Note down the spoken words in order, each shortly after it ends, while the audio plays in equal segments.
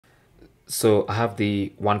So I have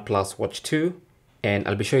the OnePlus Watch 2 and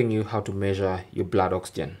I'll be showing you how to measure your blood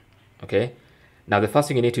oxygen. Okay, now the first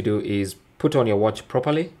thing you need to do is put on your watch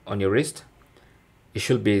properly on your wrist. It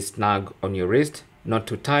should be snug on your wrist, not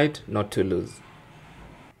too tight, not too loose.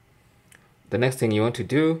 The next thing you want to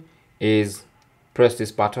do is press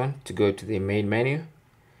this button to go to the main menu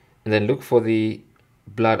and then look for the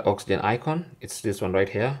blood oxygen icon. It's this one right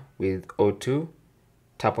here with O2.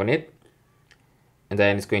 Tap on it and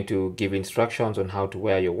then it's going to give instructions on how to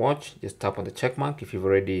wear your watch. Just tap on the check mark if you've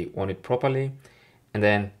already worn it properly, and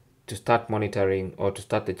then to start monitoring or to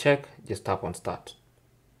start the check, just tap on start.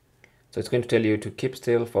 So it's going to tell you to keep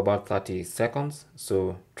still for about 30 seconds,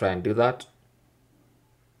 so try and do that.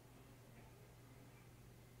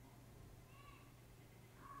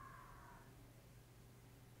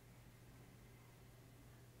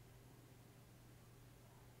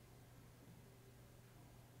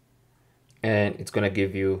 And it's going to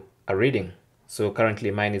give you a reading. So currently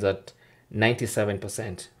mine is at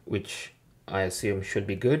 97%, which I assume should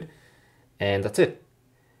be good. And that's it.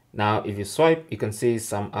 Now, if you swipe, you can see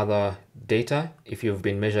some other data. If you've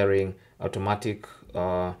been measuring automatic,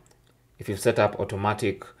 if you've set up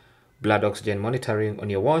automatic blood oxygen monitoring on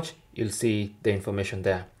your watch, you'll see the information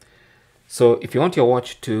there. So if you want your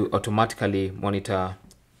watch to automatically monitor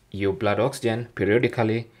your blood oxygen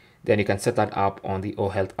periodically, then you can set that up on the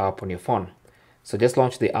OHealth app on your phone. So just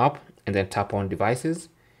launch the app and then tap on devices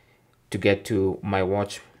to get to my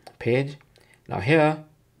watch page. Now here,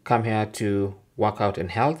 come here to workout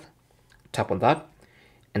and health, tap on that,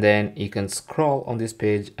 and then you can scroll on this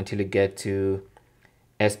page until you get to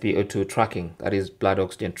SpO2 tracking, that is blood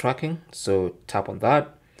oxygen tracking. So tap on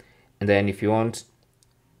that, and then if you want,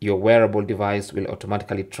 your wearable device will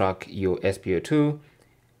automatically track your SpO2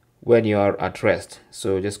 when you are at rest.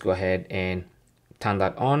 So just go ahead and turn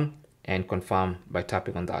that on and confirm by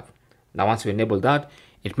tapping on that. Now once you enable that,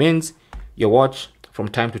 it means your watch from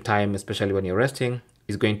time to time, especially when you're resting,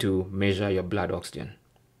 is going to measure your blood oxygen.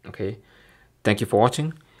 Okay, thank you for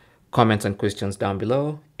watching. Comments and questions down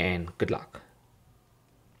below, and good luck.